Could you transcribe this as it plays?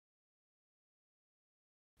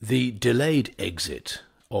The Delayed Exit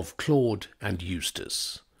of Claude and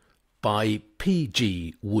Eustace by P.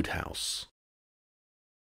 G. Wodehouse.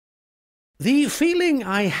 The feeling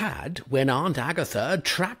I had when Aunt Agatha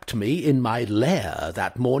trapped me in my lair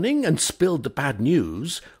that morning and spilled the bad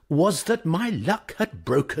news was that my luck had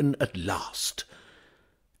broken at last.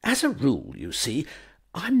 As a rule, you see,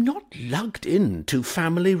 I'm not lugged into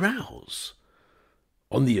family rows.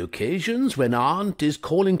 On the occasions when aunt is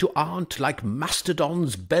calling to aunt like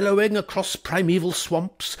mastodons bellowing across primeval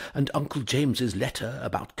swamps, and Uncle James's letter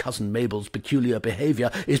about Cousin Mabel's peculiar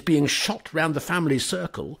behaviour is being shot round the family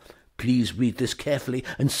circle, please read this carefully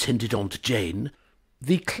and send it on to Jane,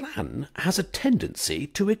 the clan has a tendency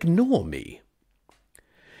to ignore me.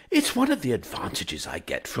 It's one of the advantages I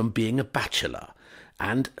get from being a bachelor,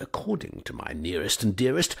 and, according to my nearest and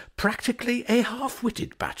dearest, practically a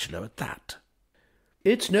half-witted bachelor at that.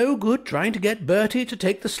 "It's no good trying to get Bertie to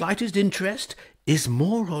take the slightest interest," is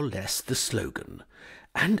more or less the slogan,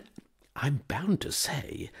 and I'm bound to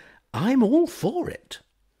say I'm all for it.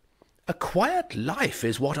 A quiet life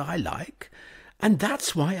is what I like, and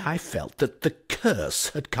that's why I felt that the curse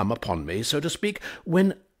had come upon me, so to speak,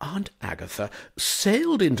 when Aunt Agatha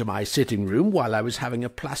sailed into my sitting-room while I was having a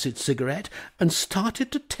placid cigarette and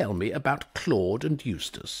started to tell me about Claude and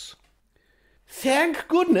Eustace. "Thank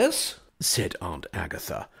goodness," said Aunt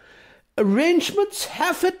Agatha, "arrangements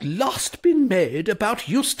have at last been made about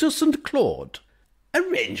Eustace and Claude."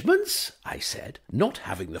 "Arrangements?" I said, not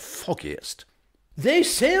having the foggiest. "They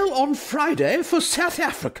sail on Friday for South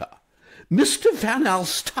Africa. Mr. Van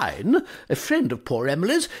Alstyne, a friend of poor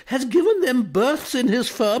Emily's, has given them berths in his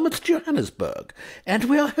firm at Johannesburg, and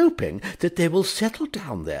we are hoping that they will settle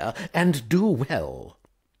down there and do well."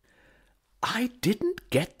 I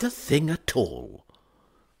didn't get the thing at all.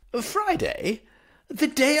 "Friday? The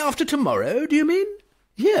day after tomorrow, do you mean?"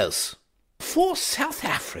 "Yes." "For South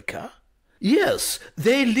Africa?" "Yes,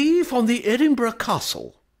 they leave on the Edinburgh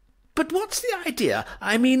Castle." "But what's the idea?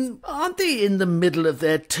 I mean, aren't they in the middle of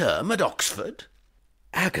their term at Oxford?"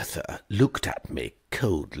 Agatha looked at me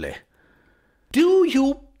coldly. "Do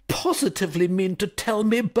you positively mean to tell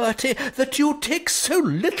me, Bertie, that you take so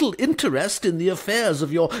little interest in the affairs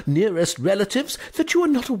of your nearest relatives that you are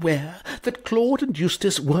not aware that Claude and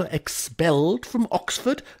Eustace were expelled from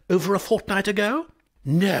Oxford over a fortnight ago?"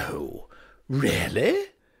 "No, really?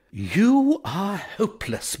 You are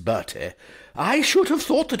hopeless, Bertie. I should have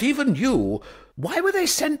thought that even you— Why were they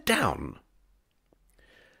sent down?"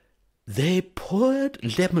 "They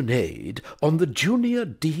poured lemonade on the junior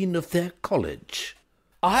dean of their college."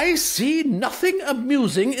 "I see nothing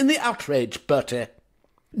amusing in the outrage, Bertie."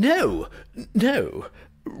 No,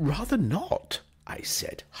 rather not," I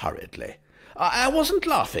said hurriedly. I wasn't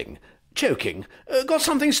laughing. Choking. Got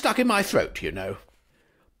something stuck in my throat, you know."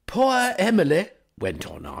 "Poor Emily," went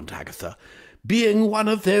on Aunt Agatha, "being one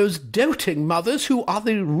of those doting mothers who are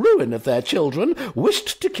the ruin of their children,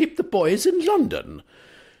 wished to keep the boys in London.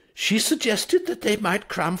 She suggested that they might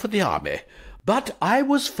cram for the army, but I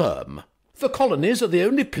was firm. The colonies are the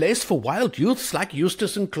only place for wild youths like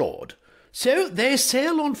Eustace and Claude. So they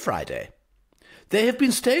sail on Friday. They have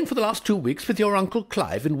been staying for the last 2 weeks with your Uncle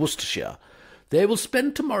Clive in Worcestershire. They will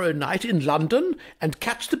spend tomorrow night in London and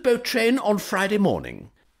catch the boat train on Friday morning.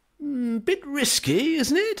 Bit risky,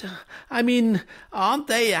 isn't it? I mean, aren't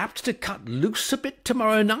they apt to cut loose a bit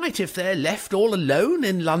tomorrow night if they're left all alone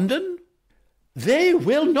in London?" "They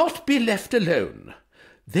will not be left alone.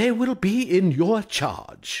 They will be in your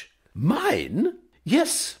charge." "Mine?"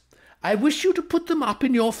 "Yes. I wish you to put them up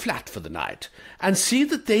in your flat for the night, and see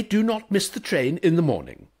that they do not miss the train in the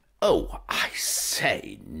morning." "Oh, I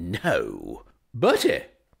say, no." "Bertie!"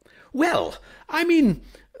 "Well, I mean,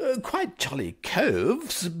 quite jolly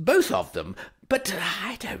coves, both of them, but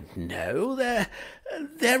I don't know,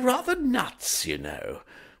 they're rather nuts, you know.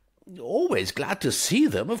 Always glad to see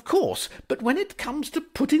them, of course, but when it comes to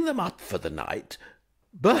putting them up for the night—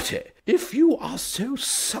 Bertie, if you are so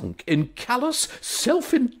sunk in callous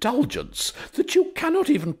self-indulgence that you cannot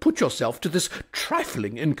even put yourself to this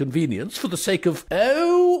trifling inconvenience for the sake of—"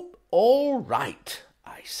 "Oh, all right,"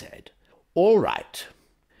 I said. "All right."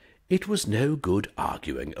 It was no good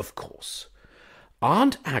arguing, of course.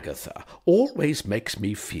 Aunt Agatha always makes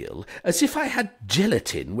me feel as if I had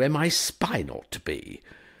gelatin where my spine ought to be.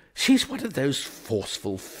 She's one of those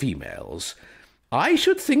forceful females. I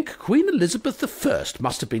should think Queen Elizabeth I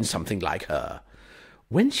must have been something like her.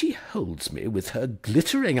 When she holds me with her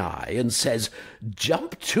glittering eye and says,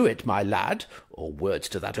 "Jump to it, my lad," or words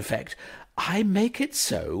to that effect, I make it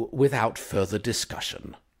so without further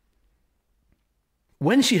discussion.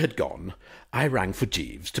 When she had gone, I rang for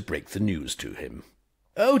Jeeves to break the news to him.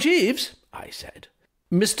 "Oh, Jeeves," I said,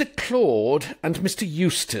 Mr. Claude and Mr.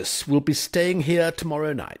 Eustace will be staying here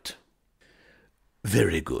tomorrow night.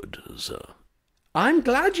 Very good, sir. I'm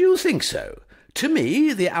glad you think so. To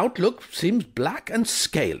me, the outlook seems black and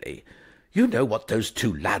scaly. You know what those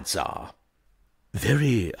two lads are.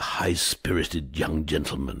 Very high-spirited young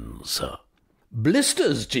gentlemen, sir.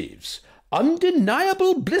 Blisters, Jeeves.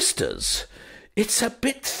 Undeniable blisters. It's a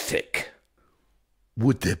bit thick.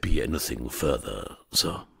 Would there be anything further,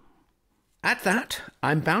 sir? At that,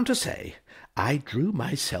 I'm bound to say, I drew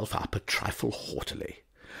myself up a trifle haughtily.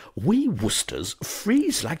 We Worcesters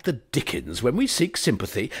freeze like the dickens when we seek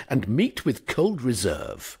sympathy and meet with cold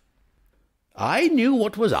reserve. I knew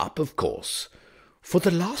what was up, of course. For the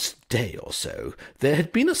last day or so there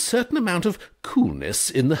had been a certain amount of coolness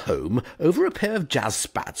in the home over a pair of jazz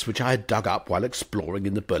spats which I had dug up while exploring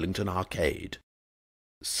in the Burlington Arcade.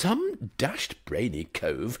 Some dashed brainy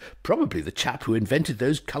cove, probably the chap who invented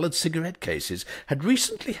those coloured cigarette cases, had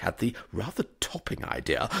recently had the rather topping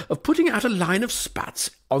idea of putting out a line of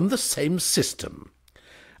spats on the same system.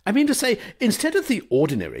 I mean to say, instead of the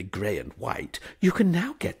ordinary grey and white, you can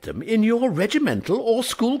now get them in your regimental or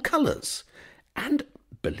school colours. And,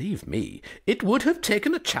 believe me, it would have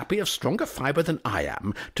taken a chappie of stronger fibre than I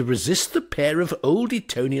am to resist the pair of old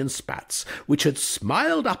Etonian spats which had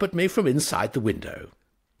smiled up at me from inside the window.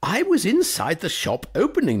 I was inside the shop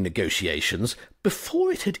opening negotiations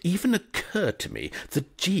before it had even occurred to me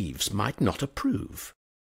that Jeeves might not approve.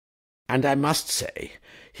 And I must say,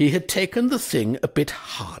 he had taken the thing a bit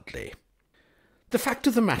hardly. The fact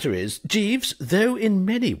of the matter is, Jeeves, though in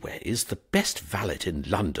many ways the best valet in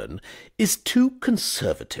London, is too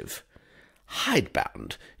conservative,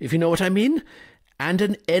 hidebound, if you know what I mean, and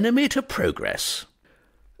an enemy to progress.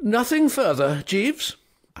 Nothing further, Jeeves,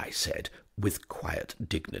 I said, with quiet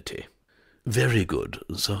dignity. Very good,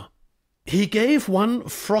 sir. He gave one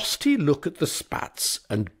frosty look at the spats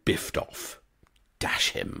and biffed off.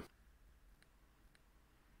 Dash him.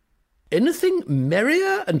 Anything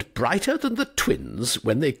merrier and brighter than the twins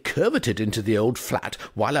when they curveted into the old flat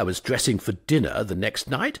while I was dressing for dinner the next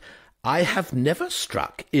night, I have never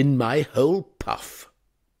struck in my whole puff.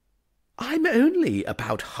 I'm only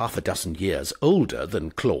about half a dozen years older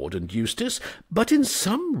than Claude and Eustace, but in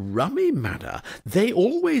some rummy manner they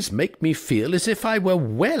always make me feel as if I were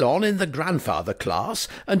well on in the grandfather class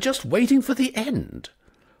and just waiting for the end.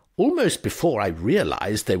 Almost before I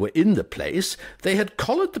realised they were in the place, they had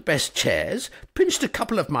collared the best chairs, pinched a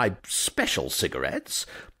couple of my special cigarettes,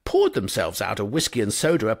 poured themselves out a whisky and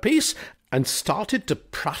soda apiece, and started to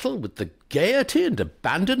prattle with the gaiety and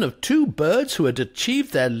abandon of two birds who had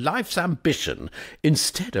achieved their life's ambition,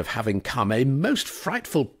 instead of having come a most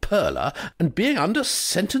frightful purler and being under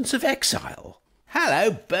sentence of exile.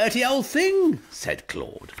 "Hello, Bertie, old thing," said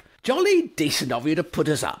Claude. "Jolly decent of you to put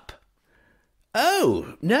us up."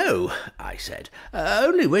 "Oh, no," I said.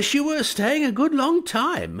 "Only wish you were staying a good long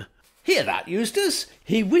time." "Hear that, Eustace?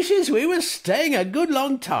 He wishes we were staying a good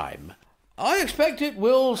long time." "I expect it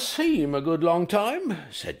will seem a good long time,"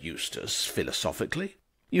 said Eustace philosophically.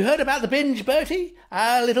 "You heard about the binge, Bertie?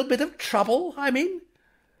 A little bit of trouble, I mean?"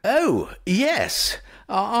 "Oh, yes.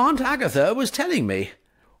 Aunt Agatha was telling me."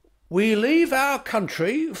 "We leave our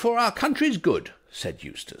country for our country's good," said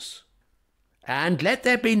Eustace. "And let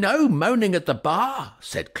there be no moaning at the bar,"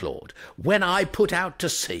 said Claude, "when I put out to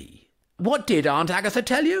sea." "What did Aunt Agatha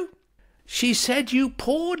tell you?" "She said you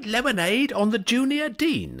poured lemonade on the junior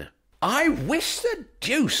dean." "I wish the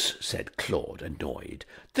deuce," said Claude, annoyed,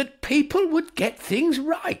 "that people would get things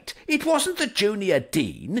right. It wasn't the junior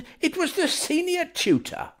dean, it was the senior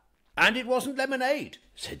tutor." "And it wasn't lemonade,"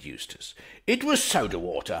 said Eustace. "It was soda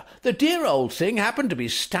water. The dear old thing happened to be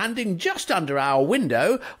standing just under our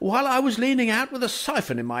window while I was leaning out with a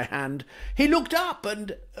siphon in my hand. He looked up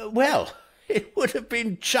and, well, it would have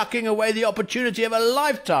been chucking away the opportunity of a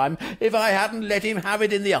lifetime if I hadn't let him have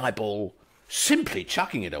it in the eyeball." "Simply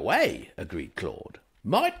chucking it away," agreed Claude.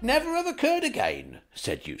 "Might never have occurred again,"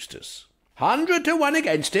 said Eustace. 100 to 1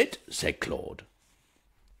 against it," said Claude.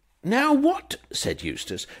 "Now what," said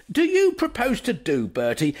Eustace, "do you propose to do,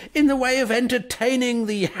 Bertie, in the way of entertaining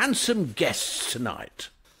the handsome guests tonight?"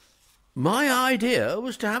 "My idea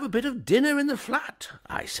was to have a bit of dinner in the flat,"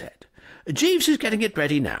 I said. "Jeeves is getting it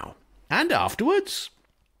ready now. And afterwards?"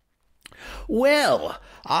 "Well,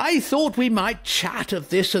 I thought we might chat of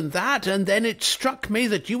this and that, and then it struck me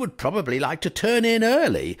that you would probably like to turn in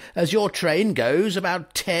early, as your train goes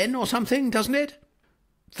about 10 or something, doesn't it?"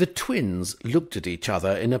 The twins looked at each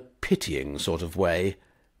other in a pitying sort of way.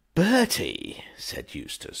 "Bertie," said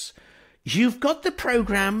Eustace, "you've got the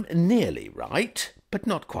programme nearly right, but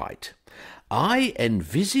not quite. I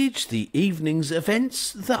envisage the evening's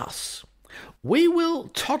events thus. We will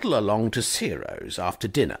toddle along to Ciro's after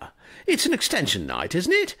dinner. It's an extension night,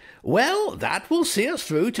 isn't it? Well, that will see us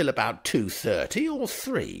through till about 2:30 or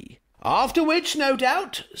 3. After which, no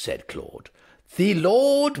doubt, said Claude, the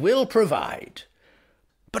Lord will provide.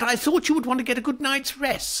 But I thought you would want to get a good night's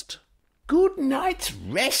rest. Good night's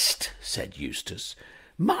rest, said Eustace.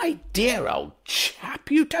 My dear old chap,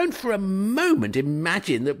 you don't for a moment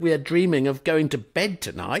imagine that we are dreaming of going to bed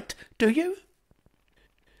tonight, do you?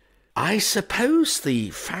 I suppose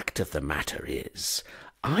the fact of the matter is,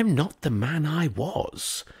 I'm not the man I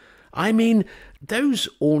was. I mean, those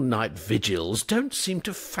all-night vigils don't seem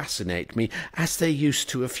to fascinate me as they used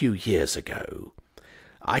to a few years ago.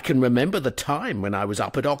 I can remember the time when I was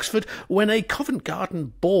up at Oxford, when a Covent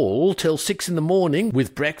Garden ball till 6 in the morning,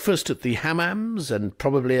 with breakfast at the Hammams and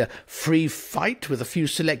probably a free fight with a few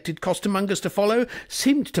selected costermongers to follow,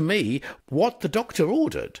 seemed to me what the doctor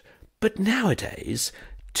ordered. But nowadays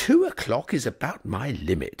 2 o'clock is about my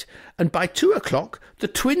limit, and by 2 o'clock the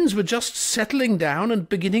twins were just settling down and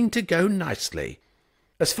beginning to go nicely.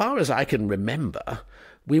 As far as I can remember,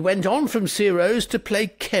 we went on from Ciro's to play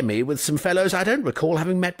chemmy with some fellows I don't recall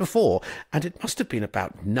having met before, and it must have been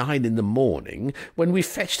about 9 in the morning when we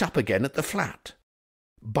fetched up again at the flat.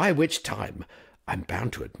 By which time, I'm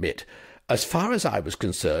bound to admit, as far as I was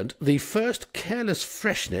concerned, the first careless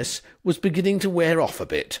freshness was beginning to wear off a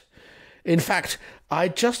bit. In fact, I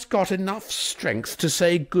just got enough strength to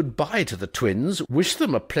say good-bye to the twins, wish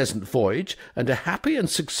them a pleasant voyage and a happy and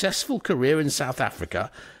successful career in South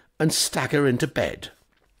Africa, and stagger into bed.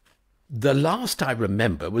 The last I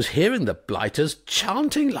remember was hearing the blighters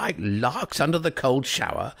chanting like larks under the cold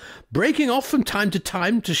shower, breaking off from time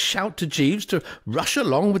to shout to Jeeves to rush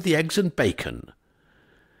along with the eggs and bacon.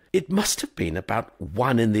 It must have been about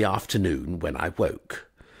 1 in the afternoon when I woke.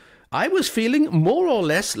 I was feeling more or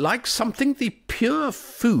less like something the Pure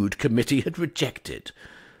Food Committee had rejected,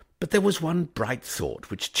 but there was one bright thought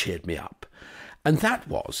which cheered me up, and that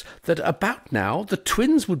was that about now the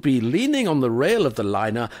twins would be leaning on the rail of the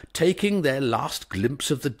liner, taking their last glimpse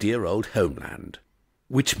of the dear old homeland,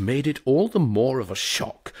 which made it all the more of a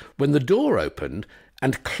shock when the door opened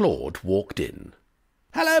and Claude walked in.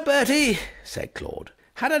 "Hello, Bertie," said Claude.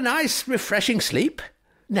 "Had a nice, refreshing sleep?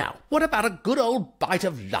 Now, what about a good old bite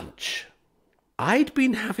of lunch?" I'd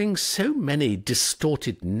been having so many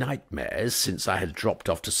distorted nightmares since I had dropped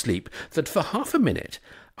off to sleep that for half a minute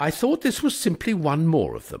I thought this was simply one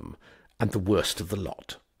more of them, and the worst of the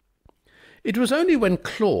lot. It was only when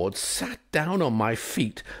Claude sat down on my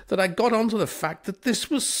feet that I got on to the fact that this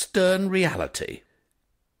was stern reality.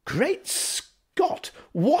 "Great Scott!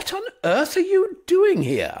 What on earth are you doing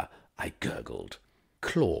here?" I gurgled.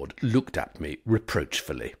 Claude looked at me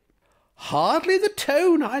reproachfully. "Hardly the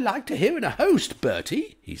tone I like to hear in a host,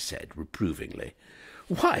 Bertie," he said reprovingly.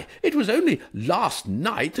 "Why, it was only last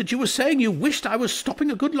night that you were saying you wished I was stopping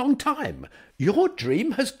a good long time. Your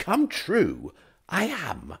dream has come true. I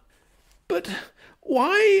am. But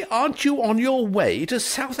why aren't you on your way to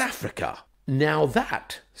South Africa?" "Now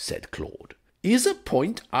that," said Claude, "is a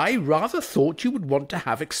point I rather thought you would want to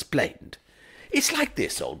have explained. It's like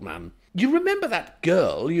this, old man. You remember that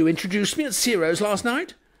girl you introduced me at Ciro's last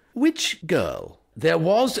night?" "Which girl?" "There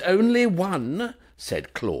was only one,"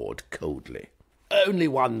 said Claude coldly. "Only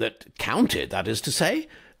one that counted, that is to say.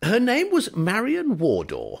 Her name was Marion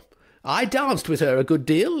Wardour. I danced with her a good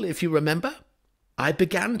deal, if you remember." I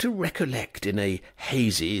began to recollect in a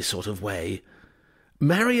hazy sort of way.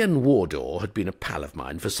 Marion Wardour had been a pal of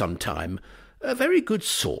mine for some time, a very good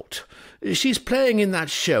sort. She's playing in that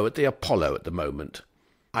show at the Apollo at the moment.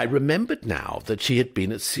 I remembered now that she had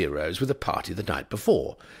been at Ciro's with a party the night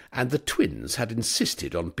before, and the twins had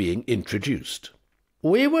insisted on being introduced.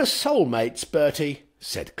 "We were soulmates, Bertie,"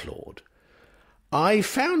 said Claude. "I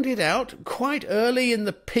found it out quite early in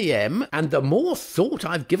the PM, and the more thought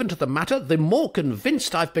I've given to the matter, the more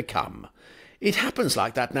convinced I've become. It happens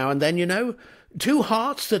like that now and then, you know. 2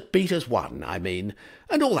 hearts that beat as one, I mean,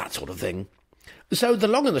 and all that sort of thing. So the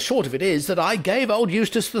long and the short of it is that I gave old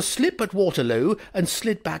Eustace the slip at Waterloo and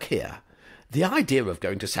slid back here. The idea of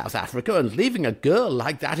going to South Africa and leaving a girl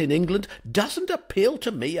like that in England doesn't appeal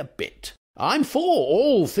to me a bit. I'm for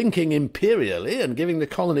all thinking imperially and giving the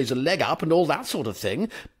colonies a leg up and all that sort of thing,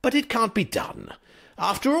 but it can't be done.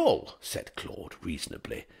 After all," said Claude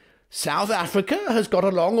reasonably, "South Africa has got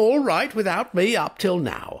along all right without me up till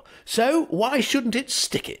now, so why shouldn't it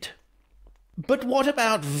stick it?" "But what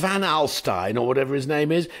about Van Alstyne, or whatever his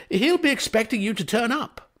name is? He'll be expecting you to turn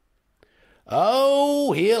up."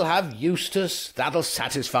 "Oh, he'll have Eustace. That'll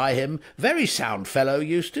satisfy him. Very sound fellow,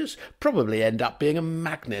 Eustace. Probably end up being a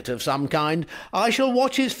magnet of some kind. I shall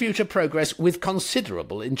watch his future progress with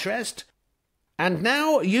considerable interest." And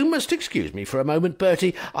now you must excuse me for a moment,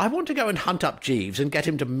 Bertie. I want to go and hunt up Jeeves and get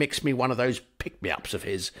him to mix me one of those pick-me-ups of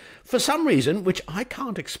his. For some reason, which I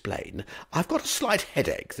can't explain, I've got a slight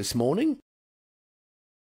headache this morning."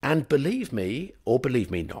 And believe me, or believe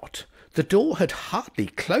me not, the door had hardly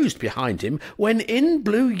closed behind him when in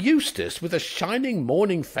blew Eustace with a shining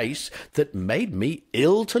morning face that made me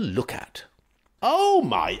ill to look at. "Oh,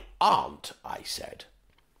 my aunt," I said.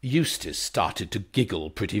 Eustace started to giggle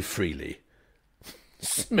pretty freely.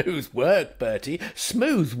 "Smooth work, Bertie,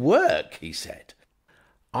 smooth work," he said.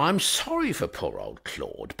 "I'm sorry for poor old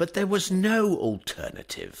Claude, but there was no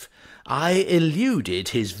alternative. I eluded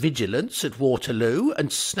his vigilance at Waterloo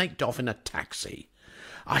and snaked off in a taxi.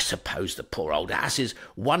 I suppose the poor old ass is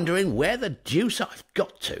wondering where the deuce I've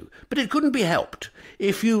got to, but it couldn't be helped.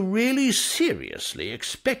 If you really seriously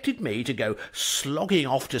expected me to go slogging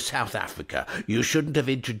off to South Africa, you shouldn't have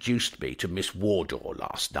introduced me to Miss Wardour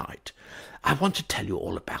last night. I want to tell you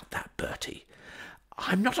all about that, Bertie.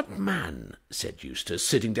 I'm not a man," said Eustace,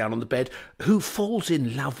 sitting down on the bed, "who falls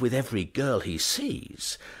in love with every girl he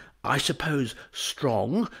sees. I suppose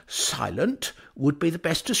strong, silent, would be the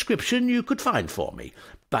best description you could find for me.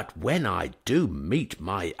 But when I do meet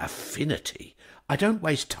my affinity, I don't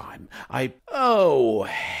waste time. Oh,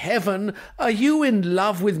 heaven! Are you in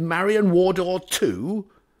love with Marion Wardour too?"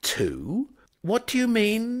 "Too? What do you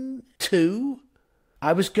mean, too?"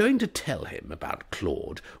 I was going to tell him about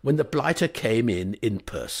Claude when the blighter came in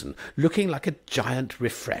person, looking like a giant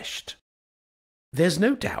refreshed. There's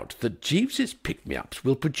no doubt that Jeeves's pick-me-ups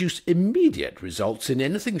will produce immediate results in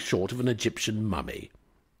anything short of an Egyptian mummy.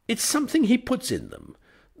 It's something he puts in them,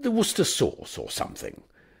 the Worcester sauce or something.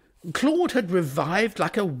 Claude had revived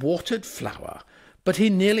like a watered flower, but he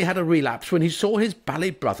nearly had a relapse when he saw his bally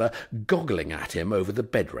brother goggling at him over the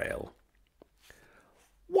bed-rail.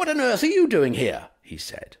 "What on earth are you doing here?" he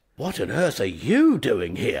said. "What on earth are you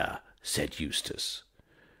doing here?" said Eustace.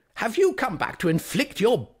 "Have you come back to inflict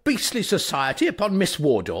your beastly society upon Miss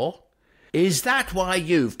Wardour? Is that why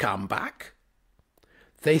you've come back?"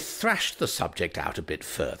 They thrashed the subject out a bit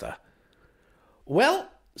further. "Well,"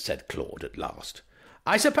 said Claude at last,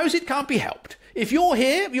 "I suppose it can't be helped. If you're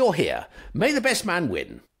here, you're here. May the best man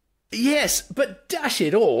win." "Yes, but dash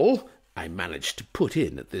it all," I managed to put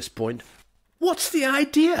in at this point, "what's the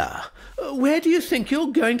idea? Where do you think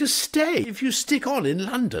you're going to stay if you stick on in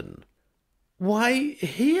London?" "Why,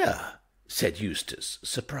 here," said Eustace,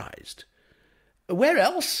 surprised. "Where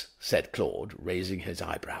else?" said Claude, raising his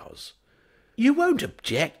eyebrows. "You won't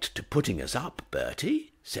object to putting us up,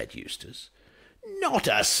 Bertie?" said Eustace. "Not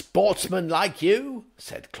a sportsman like you,"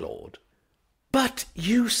 said Claude. "But,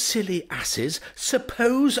 you silly asses,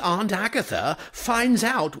 suppose Aunt Agatha finds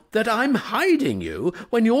out that I'm hiding you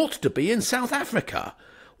when you ought to be in South Africa.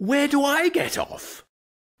 Where do I get off?"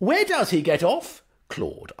 "Where does he get off?"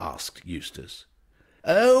 Claude asked Eustace.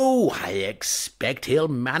 "Oh, I expect he'll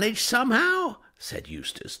manage somehow," said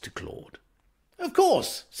Eustace to Claude. "Of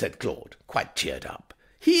course," said Claude, quite cheered up.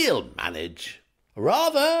 "He'll manage."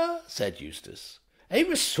 "Rather," said Eustace. "A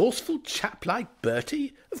resourceful chap like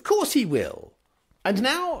Bertie? Of course he will." "And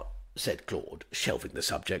now," said Claude, shelving the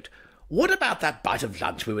subject, "what about that bite of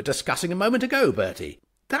lunch we were discussing a moment ago, Bertie?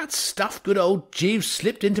 That stuff good old Jeeves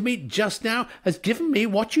slipped into me just now has given me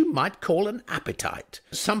what you might call an appetite.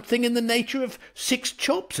 Something in the nature of 6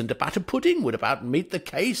 chops and a batter pudding would about meet the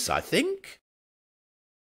case, I think."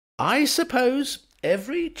 I suppose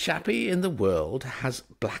every chappie in the world has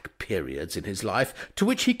black periods in his life to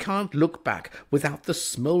which he can't look back without the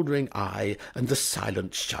smouldering eye and the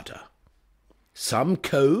silent shudder. Some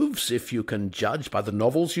coves, if you can judge by the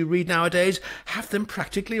novels you read nowadays, have them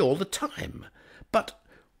practically all the time. But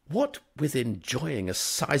what with enjoying a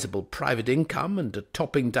sizable private income and a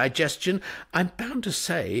topping digestion, I'm bound to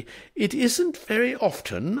say it isn't very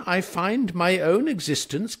often I find my own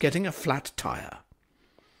existence getting a flat tire.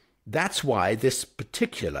 That's why this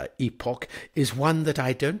particular epoch is one that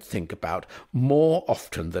I don't think about more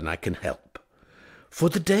often than I can help. For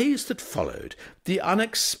the days that followed, the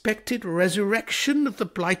unexpected resurrection of the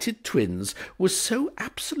blighted twins was so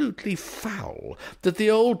absolutely foul that the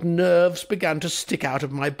old nerves began to stick out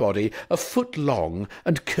of my body a foot long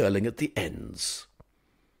and curling at the ends.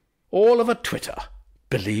 All of a twitter,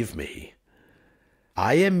 believe me.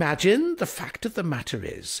 I imagine the fact of the matter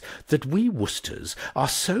is that we Worcesters are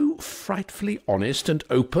so frightfully honest and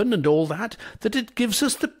open and all that it gives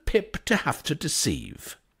us the pip to have to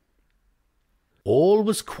deceive. All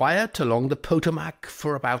was quiet along the Potomac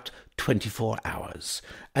for about 24 hours,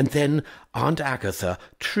 and then Aunt Agatha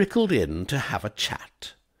trickled in to have a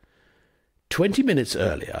chat. 20 minutes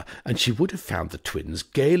earlier, and she would have found the twins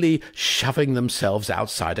gaily shoving themselves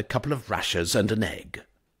outside a couple of rashers and an egg.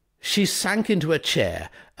 She sank into a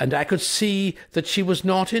chair, and I could see that she was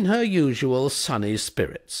not in her usual sunny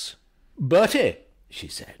spirits. "Bertie," she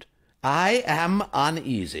said, "I am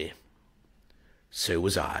uneasy." So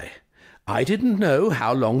was I. I didn't know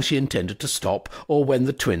how long she intended to stop, or when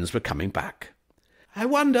the twins were coming back. "I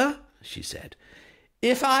wonder," she said,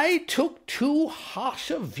 "if I took too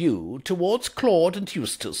harsh a view towards Claude and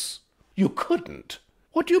Eustace." "You couldn't."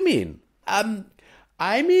 "What do you mean?"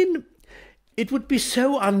 I mean, it would be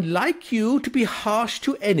so unlike you to be harsh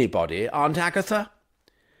to anybody, Aunt Agatha."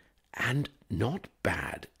 "And not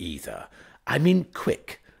bad either. I mean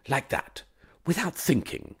quick, like that, without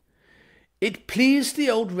thinking." It pleased the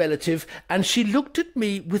old relative, and she looked at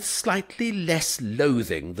me with slightly less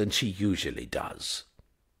loathing than she usually does.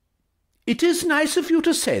 "It is nice of you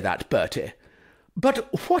to say that, Bertie.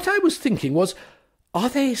 But what I was thinking was, are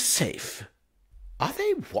they safe?" "Are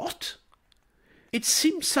they what?" It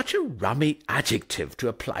seems such a rummy adjective to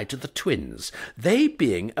apply to the twins, they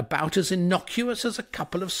being about as innocuous as a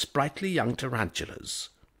couple of sprightly young tarantulas.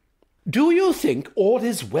 "Do you think all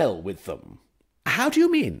is well with them?" "How do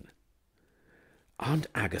you mean?" Aunt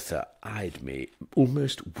Agatha eyed me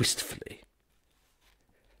almost wistfully.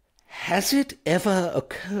 "Has it ever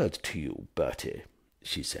occurred to you, Bertie,"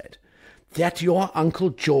 she said, "that your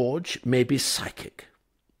Uncle George may be psychic?"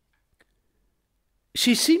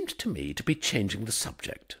 She seemed to me to be changing the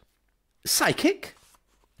subject. "Psychic?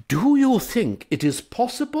 Do you think it is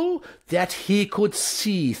possible that he could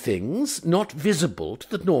see things not visible to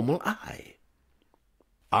the normal eye?"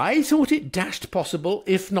 "I thought it dashed possible,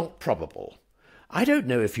 if not probable. I don't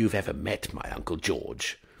know if you've ever met my Uncle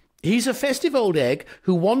George. He's a festive old egg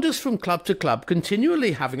who wanders from club to club,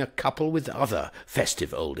 continually having a couple with other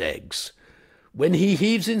festive old eggs. When he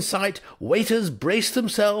heaves in sight, waiters brace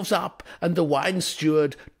themselves up, and the wine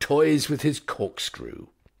steward toys with his corkscrew.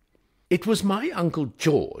 It was my Uncle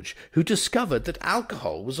George who discovered that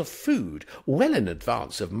alcohol was a food well in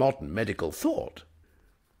advance of modern medical thought.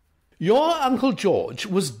 Your Uncle George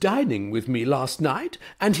was dining with me last night,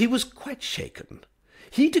 and he was quite shaken.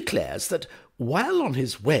 He declares that, while on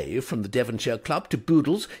his way from the Devonshire Club to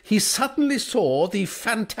Boodle's, he suddenly saw the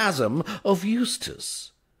phantasm of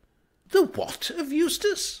Eustace." "The what of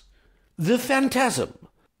Eustace?" "The phantasm,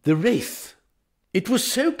 the wraith. It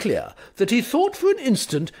was so clear that he thought for an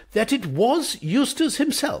instant that it was Eustace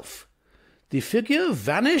himself. The figure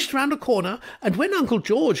vanished round a corner, and when Uncle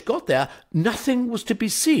George got there, nothing was to be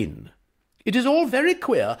seen. It is all very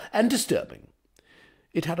queer and disturbing.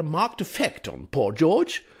 It had a marked effect on poor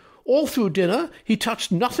George. All through dinner he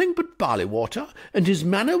touched nothing but barley water, and his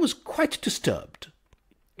manner was quite disturbed.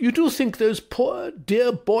 You do think those poor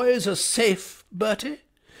dear boys are safe, Bertie?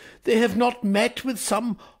 They have not met with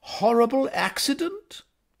some horrible accident?"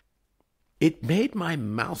 It made my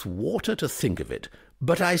mouth water to think of it,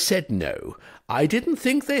 but I said no. I didn't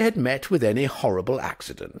think they had met with any horrible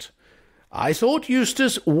accident. I thought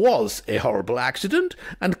Eustace was a horrible accident,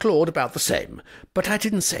 and Claude about the same, but I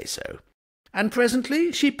didn't say so. And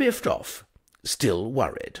presently she biffed off, still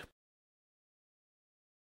worried.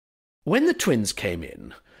 When the twins came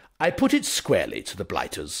in, I put it squarely to the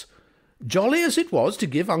blighters. Jolly as it was to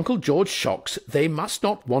give Uncle George shocks, they must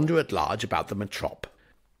not wander at large about the metrop.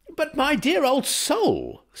 "But, my dear old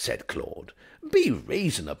soul," said Claude, "be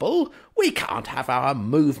reasonable. We can't have our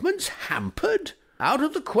movements hampered." "Out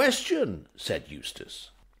of the question," said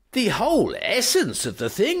Eustace. "The whole essence of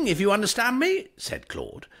the thing, if you understand me," said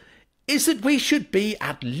Claude, "is that we should be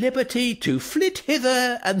at liberty to flit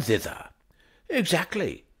hither and thither."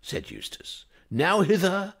 "Exactly," said Eustace. "Now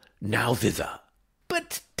hither, now thither."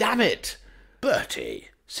 "But, damn it!" "Bertie,"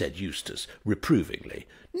 said Eustace reprovingly,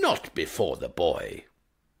 "not before the boy."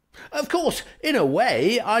 "Of course, in a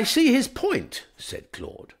way, I see his point," said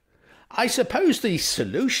Claude. "I suppose the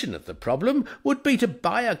solution of the problem would be to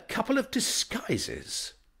buy a couple of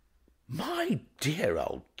disguises." "My dear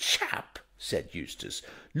old chap," said Eustace,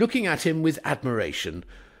 looking at him with admiration,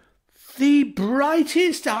 "the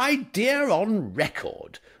brightest idea on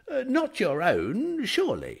record. Not your own,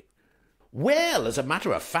 surely?" "Well, as a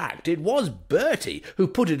matter of fact, it was Bertie who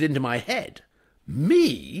put it into my head."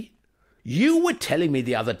 "Me?" "You were telling me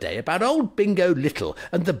the other day about old Bingo Little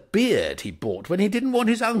and the beard he bought when he didn't want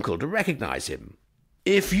his uncle to recognise him.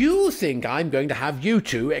 If you think I'm going to have you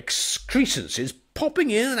two excrescences popping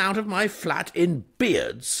in and out of my flat in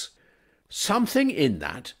beards—" "Something in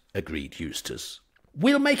that," agreed Eustace.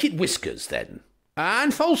 "We'll make it whiskers, then."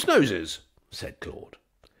 "And false noses," said Claude.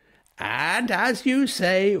 "And, as you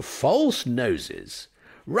say, false noses.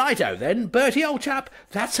 Righto then, Bertie, old chap,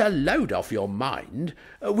 that's a load off your mind.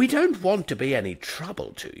 We don't want to be any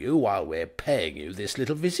trouble to you while we're paying you this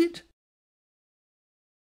little visit.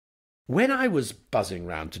 When I was buzzing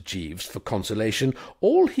round to Jeeves for consolation,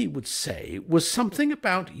 all he would say was something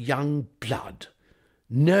about young blood.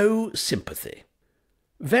 No sympathy.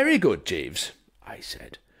 "Very good, Jeeves," I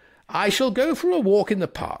said. "I shall go for a walk in the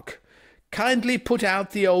park. Kindly put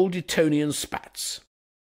out the old Etonian spats."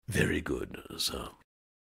 "Very good, sir."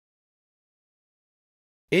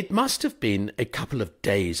 It must have been a couple of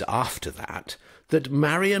days after that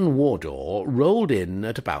Marion Wardour rolled in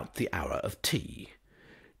at about the hour of tea.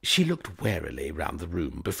 She looked warily round the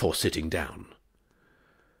room before sitting down.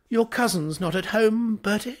 "Your cousin's not at home,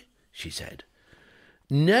 Bertie?" she said.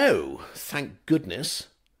 "No, thank goodness."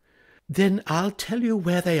 "Then I'll tell you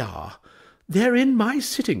where they are. They're in my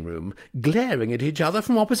sitting-room, glaring at each other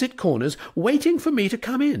from opposite corners, waiting for me to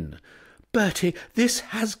come in. Bertie, this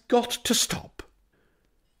has got to stop."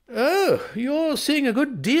 "Oh, you're seeing a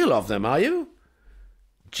good deal of them, are you?"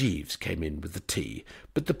 Jeeves came in with the tea,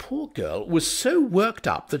 but the poor girl was so worked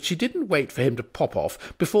up that she didn't wait for him to pop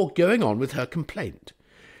off before going on with her complaint.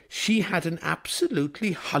 She had an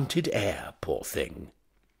absolutely hunted air, poor thing.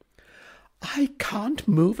 "I can't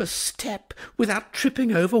move a step without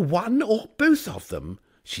tripping over one or both of them,"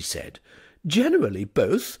 she said. "Generally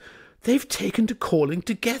both. They've taken to calling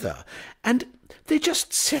together, and they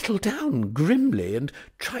just settle down grimly and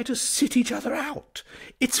try to sit each other out.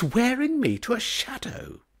 It's wearing me to a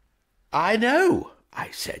shadow." "I know," I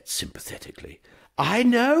said sympathetically. "I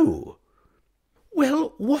know."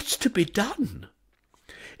 "Well, what's to be done?"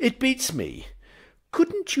 "It beats me.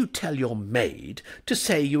 Couldn't you tell your maid to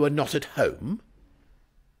say you were not at home?"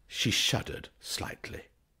 She shuddered slightly.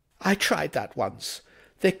 "I tried that once.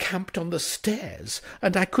 They camped on the stairs,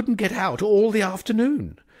 and I couldn't get out all the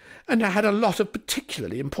afternoon. And I had a lot of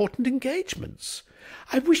particularly important engagements.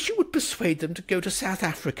 I wish you would persuade them to go to South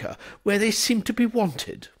Africa, where they seem to be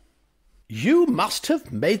wanted." "You must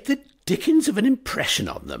have made the dickens of an impression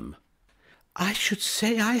on them." "I should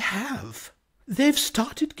say I have. They've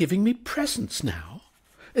started giving me presents now.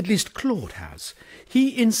 At least Claude has.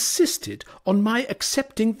 He insisted on my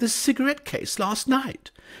accepting the cigarette case last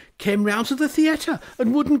night. Came round to the theatre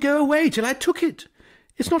and wouldn't go away till I took it.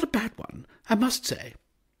 It's not a bad one, I must say."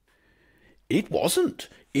 "It wasn't.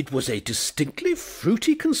 It was a distinctly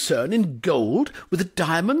fruity concern in gold with a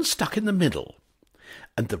diamond stuck in the middle.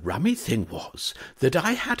 And the rummy thing was that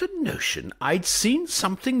I had a notion I'd seen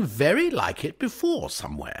something very like it before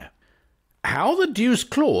somewhere. How the deuce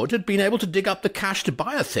Claude had been able to dig up the cash to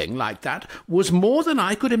buy a thing like that was more than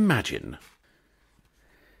I could imagine."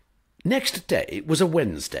 Next day was a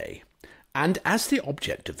Wednesday, and as the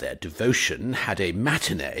object of their devotion had a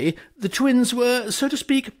matinee, the twins were, so to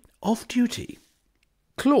speak, off duty.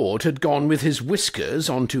 Claude had gone with his whiskers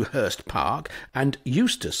on to Hurst Park, and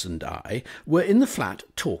Eustace and I were in the flat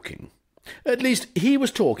talking. At least he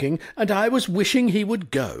was talking, and I was wishing he would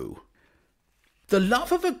go. "The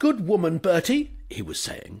love of a good woman, Bertie," he was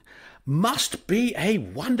saying, "must be a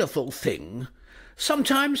wonderful thing.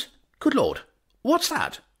 Sometimes— Good Lord, what's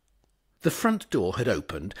that?" The front door had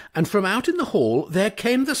opened, and from out in the hall there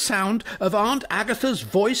came the sound of Aunt Agatha's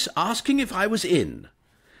voice asking if I was in.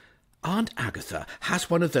 Aunt Agatha has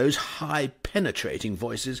one of those high, penetrating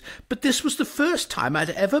voices, but this was the first time I'd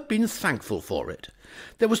ever been thankful for it.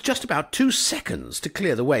 There was just about 2 seconds to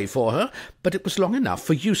clear the way for her, but it was long enough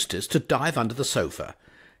for Eustace to dive under the sofa.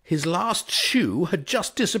 His last shoe had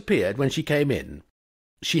just disappeared when she came in.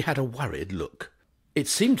 She had a worried look. It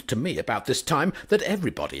seemed to me about this time that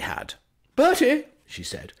everybody had. "Bertie," she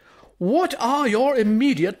said, "what are your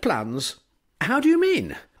immediate plans?" "How do you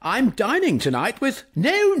mean? I'm dining tonight with—"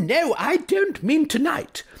 No, I don't mean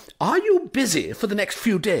tonight. Are you busy for the next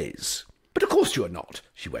few days?" "But of course you are not,"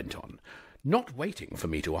 she went on, not waiting for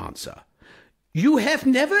me to answer. "You have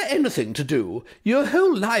never anything to do. Your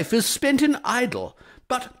whole life is spent in idle.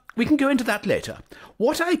 But we can go into that later.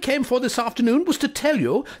 What I came for this afternoon was to tell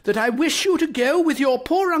you that I wish you to go with your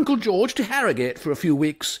poor Uncle George to Harrogate for a few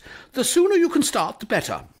weeks. The sooner you can start, the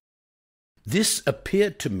better." This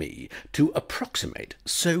appeared to me to approximate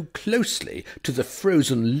so closely to the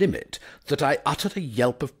frozen limit that I uttered a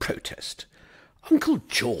yelp of protest. "Uncle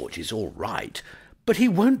George is all right, but he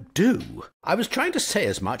won't do." I was trying to say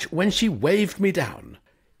as much when she waved me down.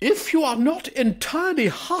 "If you are not entirely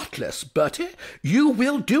heartless, Bertie, you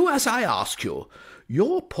will do as I ask you.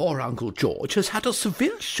 Your poor Uncle George has had a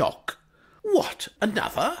severe shock." "What,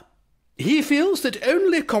 another?" "He feels that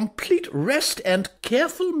only complete rest and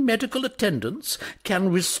careful medical attendance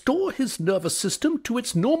can restore his nervous system to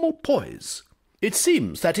its normal poise." It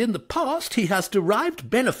seems that in the past he has derived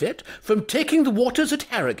benefit from taking the waters at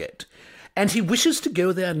Harrogate, and he wishes to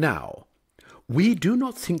go there now. We do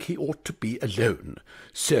not think he ought to be alone,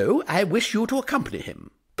 so I wish you to accompany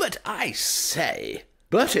him. But I say,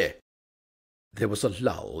 Bertie!" There was a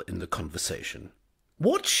lull in the conversation.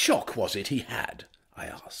 "What shock was it he had?" I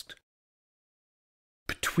asked.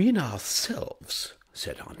 "Between ourselves,"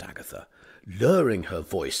 said Aunt Agatha, lowering her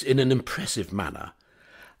voice in an impressive manner,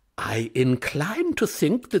 "I incline to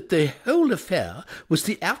think that the whole affair was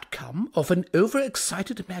the outcome of an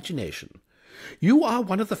overexcited imagination. You are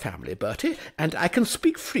one of the family, Bertie, and I can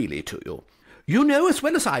speak freely to you. You know as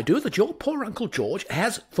well as I do that your poor Uncle George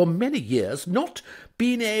has for many years not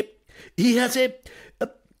been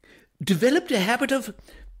developed a habit of,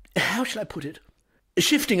 how shall I put it,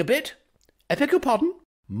 shifting a bit, I beg your pardon,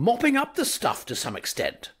 mopping up the stuff to some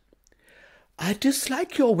extent. I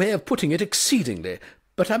dislike your way of putting it exceedingly,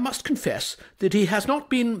 but I must confess that he has not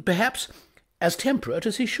been, perhaps, as temperate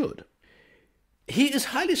as he should. He is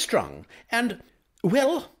highly strung, and,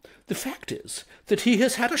 well, the fact is that he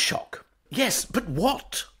has had a shock. Yes, but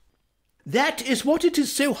what? That is what it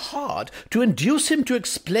is so hard to induce him to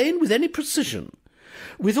explain with any precision.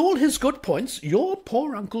 With all his good points, your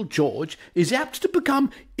poor Uncle George is apt to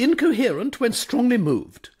become incoherent when strongly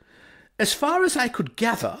moved. As far as I could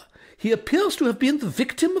gather, he appears to have been the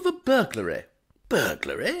victim of a burglary."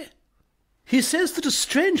 "Burglary?" "He says that a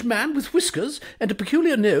strange man with whiskers and a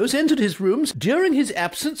peculiar nose entered his rooms during his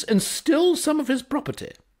absence and stole some of his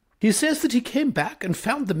property. He says that he came back and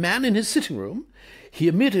found the man in his sitting-room. He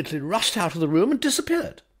immediately rushed out of the room and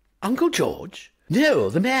disappeared." "Uncle George?" "No,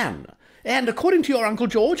 the man. And, according to your Uncle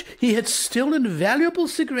George, he had stolen a valuable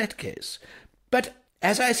cigarette case. But,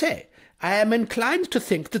 as I say, I am inclined to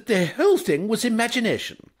think that the whole thing was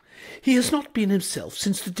imagination. He has not been himself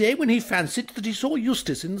since the day when he fancied that he saw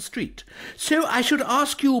Eustace in the street. So I should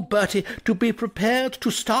ask you, Bertie, to be prepared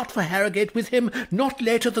to start for Harrogate with him not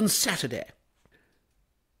later than Saturday."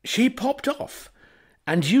 She popped off,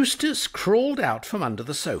 and Eustace crawled out from under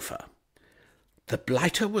the sofa. The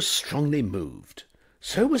blighter was strongly moved.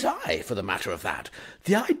 So was I, for the matter of that.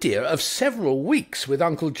 The idea of several weeks with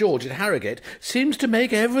Uncle George at Harrogate seems to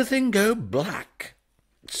make everything go black.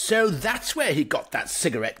 "So that's where he got that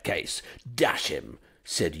cigarette case, dash him,"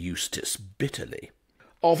 said Eustace bitterly.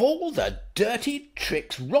 "Of all the dirty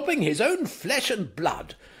tricks, robbing his own flesh and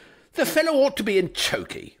blood. The fellow ought to be in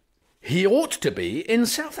chokey." "He ought to be in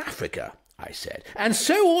South Africa," I said, "and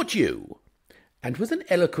so ought you." And with an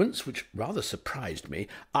eloquence which rather surprised me,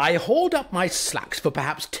 I hauled up my slacks for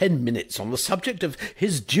perhaps 10 minutes on the subject of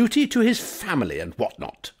his duty to his family and what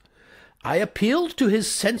not. I appealed to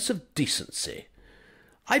his sense of decency.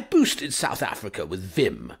 I boosted South Africa with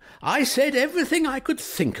vim. I said everything I could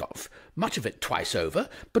think of, much of it twice over,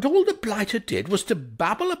 but all the blighter did was to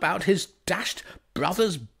babble about his dashed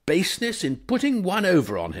brother's baseness in putting one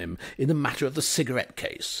over on him in the matter of the cigarette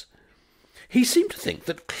case. He seemed to think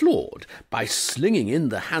that Claude, by slinging in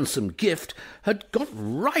the handsome gift, had got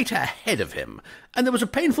right ahead of him, and there was a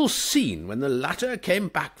painful scene when the latter came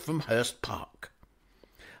back from Hurst Park.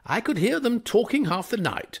 I could hear them talking half the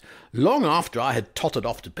night, long after I had tottered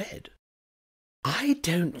off to bed. I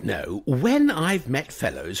don't know when I've met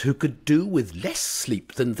fellows who could do with less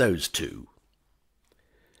sleep than those two.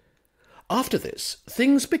 After this,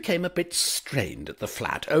 things became a bit strained at the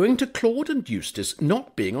flat, owing to Claude and Eustace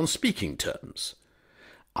not being on speaking terms.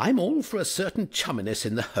 I'm all for a certain chumminess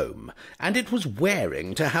in the home, and it was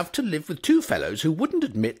wearing to have to live with two fellows who wouldn't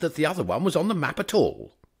admit that the other one was on the map at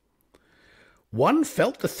all. One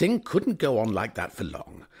felt the thing couldn't go on like that for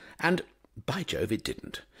long, and, by Jove, it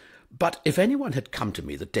didn't. But if anyone had come to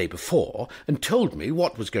me the day before and told me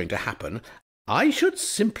what was going to happen, I should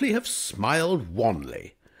simply have smiled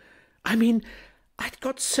wanly. I mean, I'd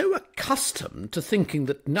got so accustomed to thinking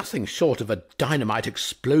that nothing short of a dynamite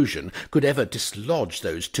explosion could ever dislodge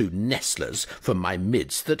those two nestlers from my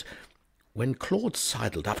midst that, when Claude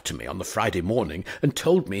sidled up to me on the Friday morning and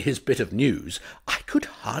told me his bit of news, I could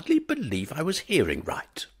hardly believe I was hearing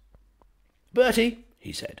right. "Bertie,"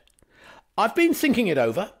 he said, "I've been thinking it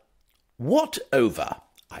over." "What over?"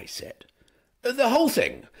 I said. "The whole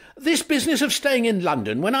thing. This business of staying in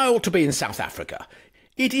London when I ought to be in South Africa.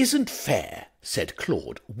 It isn't fair," said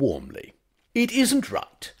Claude warmly. "It isn't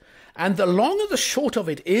right. And the long and the short of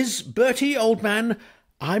it is, Bertie, old man,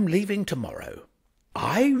 I'm leaving tomorrow."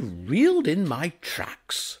 I reeled in my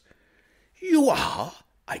tracks. "You are?"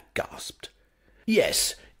 I gasped.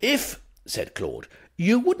 "Yes, if," said Claude,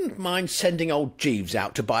 "you wouldn't mind sending old Jeeves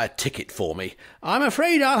out to buy a ticket for me. I'm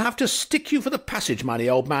afraid I'll have to stick you for the passage money,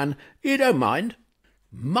 old man. You don't mind?"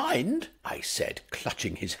 "Mind?" I said,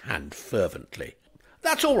 clutching his hand fervently.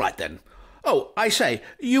 That's all right, then. Oh, I say,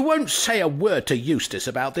 you won't say a word to Eustace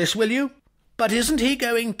about this, will you? But isn't he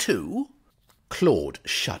going too? Claude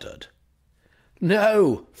shuddered.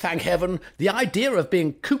 No, thank heaven. The idea of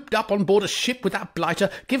being cooped up on board a ship with that blighter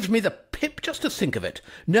gives me the pip just to think of it.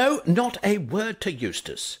 No, not a word to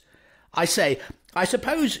Eustace. I say, I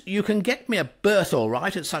suppose you can get me a berth all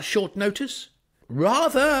right at such short notice?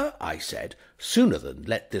 Rather, I said, sooner than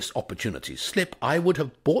let this opportunity slip, I would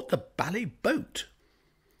have bought the bally boat.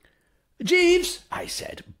 Jeeves, I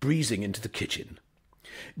said, breezing into the kitchen,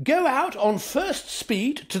 go out on first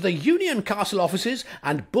speed to the Union Castle offices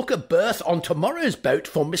and book a berth on tomorrow's boat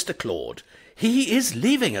for Mr. Claude. He is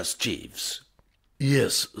leaving us, Jeeves.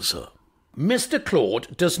 Yes, sir. Mr.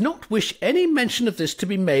 Claude does not wish any mention of this to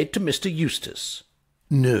be made to Mr. Eustace.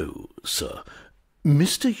 No, sir.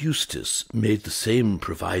 Mr. Eustace made the same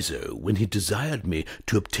proviso when he desired me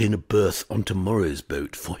to obtain a berth on tomorrow's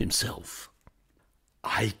boat for himself.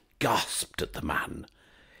 I gasped at the man.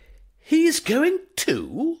 He's going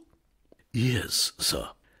too? Yes, sir.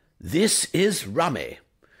 This is rummy.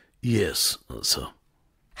 Yes, sir.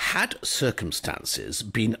 Had circumstances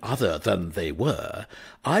been other than they were,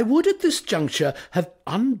 I would at this juncture have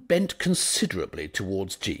unbent considerably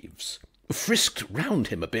towards Jeeves, frisked round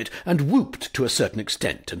him a bit, and whooped to a certain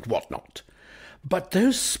extent, and what not. But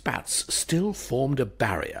those spats still formed a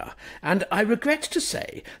barrier, and I regret to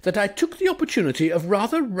say that I took the opportunity of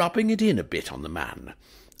rather rubbing it in a bit on the man.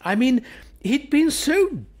 I mean, he'd been so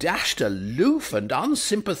dashed aloof and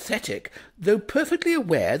unsympathetic, though perfectly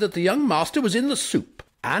aware that the young master was in the soup,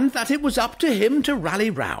 and that it was up to him to rally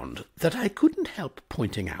round, that I couldn't help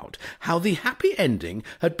pointing out how the happy ending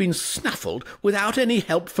had been snaffled without any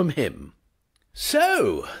help from him.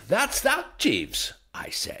 So, that's that, Jeeves, I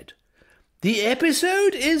said. The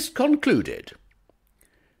episode is concluded.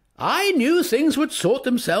 I knew things would sort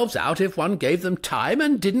themselves out if one gave them time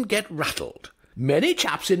and didn't get rattled. Many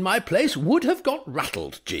chaps in my place would have got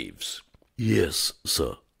rattled, Jeeves. Yes,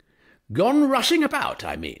 sir. Gone rushing about,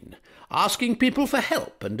 I mean, asking people for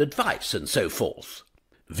help and advice and so forth.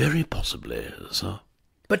 Very possibly, sir.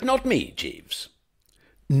 But not me, Jeeves.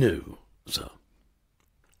 No, sir.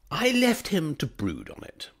 I left him to brood on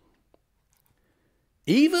it.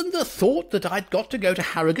 Even the thought that I'd got to go to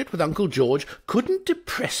Harrogate with Uncle George couldn't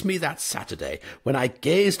depress me that Saturday, when I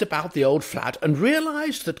gazed about the old flat and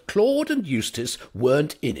realised that Claude and Eustace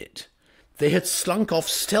weren't in it. They had slunk off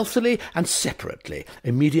stealthily and separately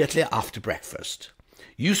immediately after breakfast.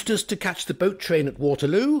 Eustace to catch the boat train at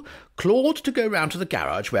Waterloo, Claude to go round to the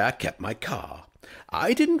garage where I kept my car.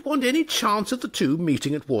 I didn't want any chance of the two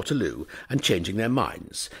meeting at Waterloo and changing their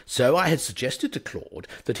minds, so I had suggested to Claude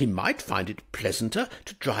that he might find it pleasanter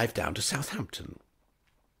to drive down to Southampton.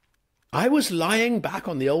 I was lying back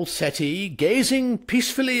on the old settee, gazing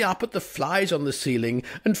peacefully up at the flies on the ceiling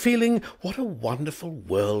and feeling what a wonderful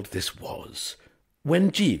world this was,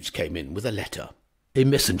 when Jeeves came in with a letter. A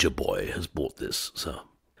messenger boy has brought this, sir.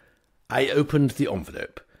 I opened the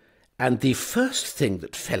envelope, and the first thing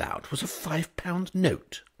that fell out was a £5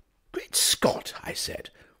 note. Great Scott, I said,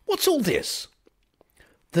 what's all this?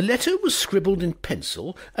 The letter was scribbled in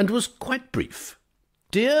pencil and was quite brief.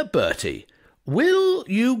 Dear Bertie, will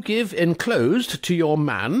you give enclosed to your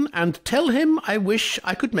man and tell him I wish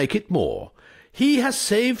I could make it more. He has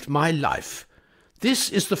saved my life. This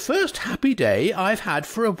is the first happy day I've had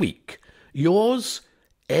for a week. Yours,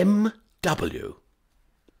 M.W.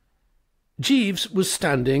 Jeeves was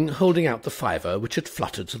standing holding out the fiver which had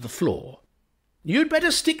fluttered to the floor. You'd better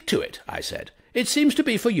stick to it, I said. It seems to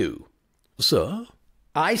be for you. Sir?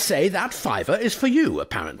 I say that fiver is for you,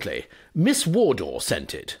 apparently. Miss Wardour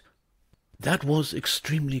sent it. That was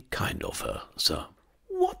extremely kind of her, sir.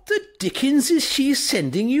 What the dickens is she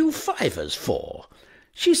sending you fivers for?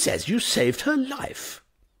 She says you saved her life.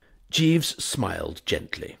 Jeeves smiled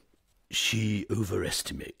gently. She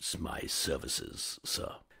overestimates my services,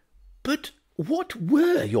 sir. But what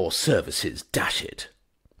were your services, dash it?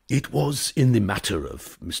 It was in the matter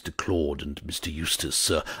of Mr. Claude and Mr. Eustace,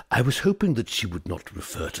 sir. I was hoping that she would not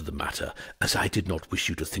refer to the matter, as I did not wish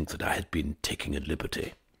you to think that I had been taking a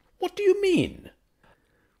liberty. What do you mean?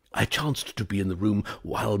 I chanced to be in the room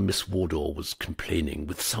while Miss Wardour was complaining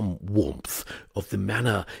with some warmth of the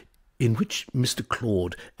manner in which Mr.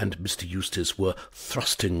 Claude and Mr. Eustace were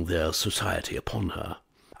thrusting their society upon her.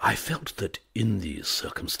 I felt that in these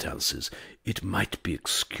circumstances it might be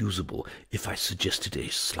excusable if I suggested a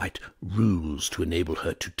slight ruse to enable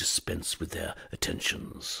her to dispense with their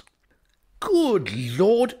attentions. Good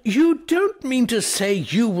Lord, you don't mean to say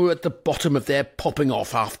you were at the bottom of their popping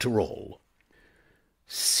off after all?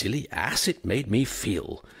 Silly ass it made me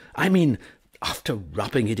feel. I mean, after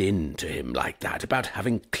rubbing it in to him like that about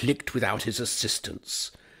having clicked without his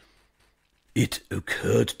assistance. It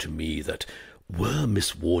occurred to me that were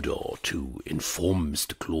Miss Wardour to inform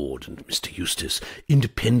Mr. Claude and Mr. Eustace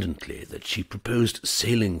independently that she proposed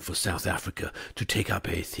sailing for South Africa to take up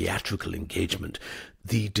a theatrical engagement,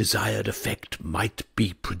 the desired effect might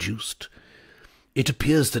be produced. It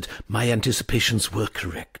appears that my anticipations were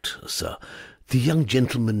correct, sir. The young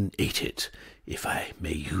gentleman ate it, if I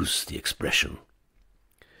may use the expression.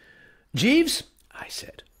 "Jeeves," I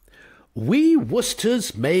said, "we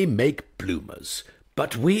Worcesters may make bloomers,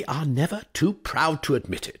 but we are never too proud to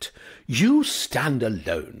admit it. You stand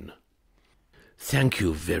alone." "Thank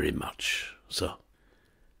you very much, sir."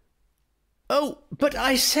 "Oh, but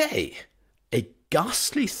I say," a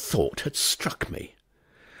ghastly thought had struck me.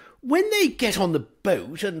 "When they get on the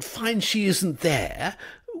boat and find she isn't there,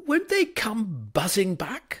 won't they come buzzing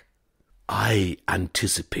back?" "I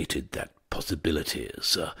anticipated that possibility,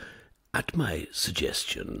 sir. At my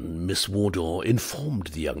suggestion, Miss Wardour informed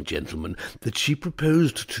the young gentleman that she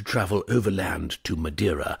proposed to travel overland to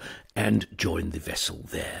Madeira and join the vessel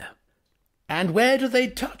there." "And where do they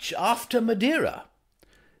touch after Madeira?"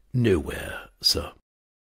 "Nowhere, sir."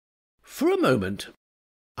 For a moment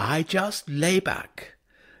I just lay back,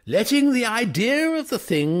 letting the idea of the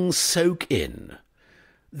thing soak in.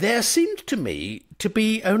 There seemed to me to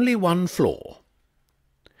be only one flaw.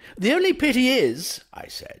 "The only pity is," I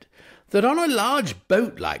said, "that on a large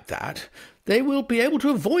boat like that they will be able to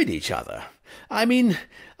avoid each other. I mean,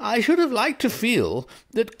 I should have liked to feel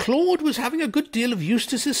that Claude was having a good deal of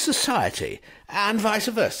Eustace's society, and vice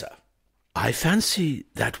versa." "I fancy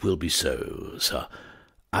that will be so, sir.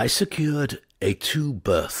 I secured a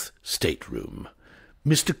 2-berth stateroom.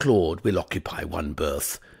 Mr. Claude will occupy one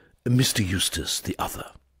berth, Mr. Eustace the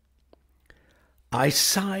other." I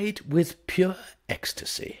sighed with pure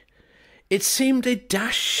ecstasy. It seemed a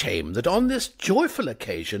dashed shame that on this joyful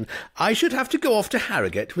occasion I should have to go off to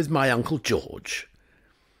Harrogate with my Uncle George.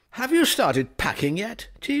 "Have you started packing yet,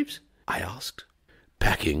 Jeeves?" I asked.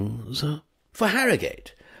 "Packing, sir?" "For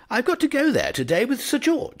Harrogate. I've got to go there today with Sir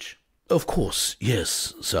George." "Of course,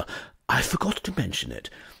 yes, sir. I forgot to mention it.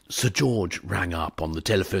 Sir George rang up on the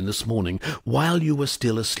telephone this morning while you were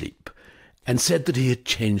still asleep, and said that he had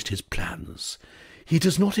changed his plans. He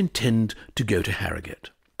does not intend to go to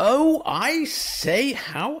Harrogate." "Oh, I say,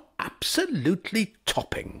 how absolutely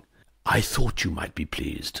topping!" "I thought you might be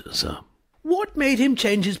pleased, sir." "What made him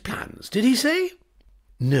change his plans, did he say?"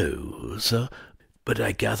 "No, sir, but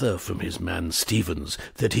I gather from his man Stevens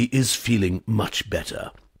that he is feeling much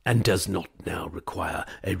better, and does not now require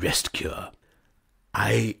a rest cure.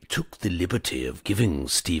 I took the liberty of giving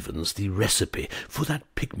Stevens the recipe for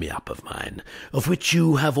that pick-me-up of mine, of which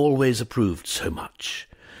you have always approved so much.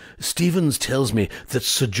 Stevens tells me that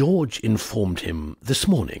Sir George informed him this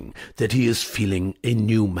morning that he is feeling a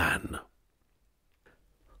new man."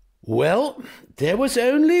 Well, there was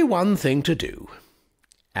only one thing to do,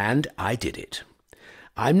 and I did it.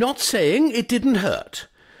 I'm not saying it didn't hurt,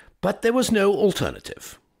 but there was no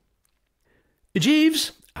alternative.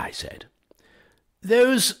 "Jeeves," I said,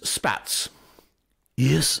 "those spats."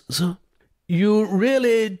 "Yes, sir?" "You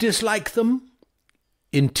really dislike them?"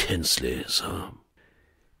 "Intensely, sir."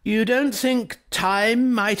 "You don't think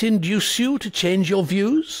time might induce you to change your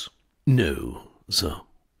views?" "No, sir."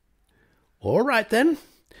 "All right, then.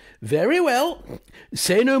 Very well.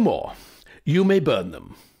 Say no more. You may burn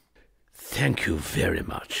them." "Thank you very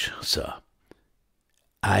much, sir.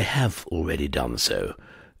 I have already done so,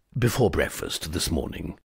 before breakfast this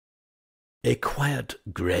morning. A quiet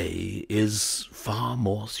grey is far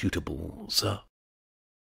more suitable, sir.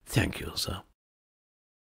 Thank you, sir."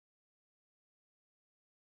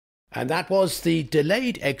 And that was the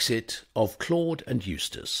delayed exit of Claude and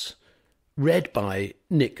Eustace, read by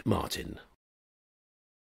Nick Martin.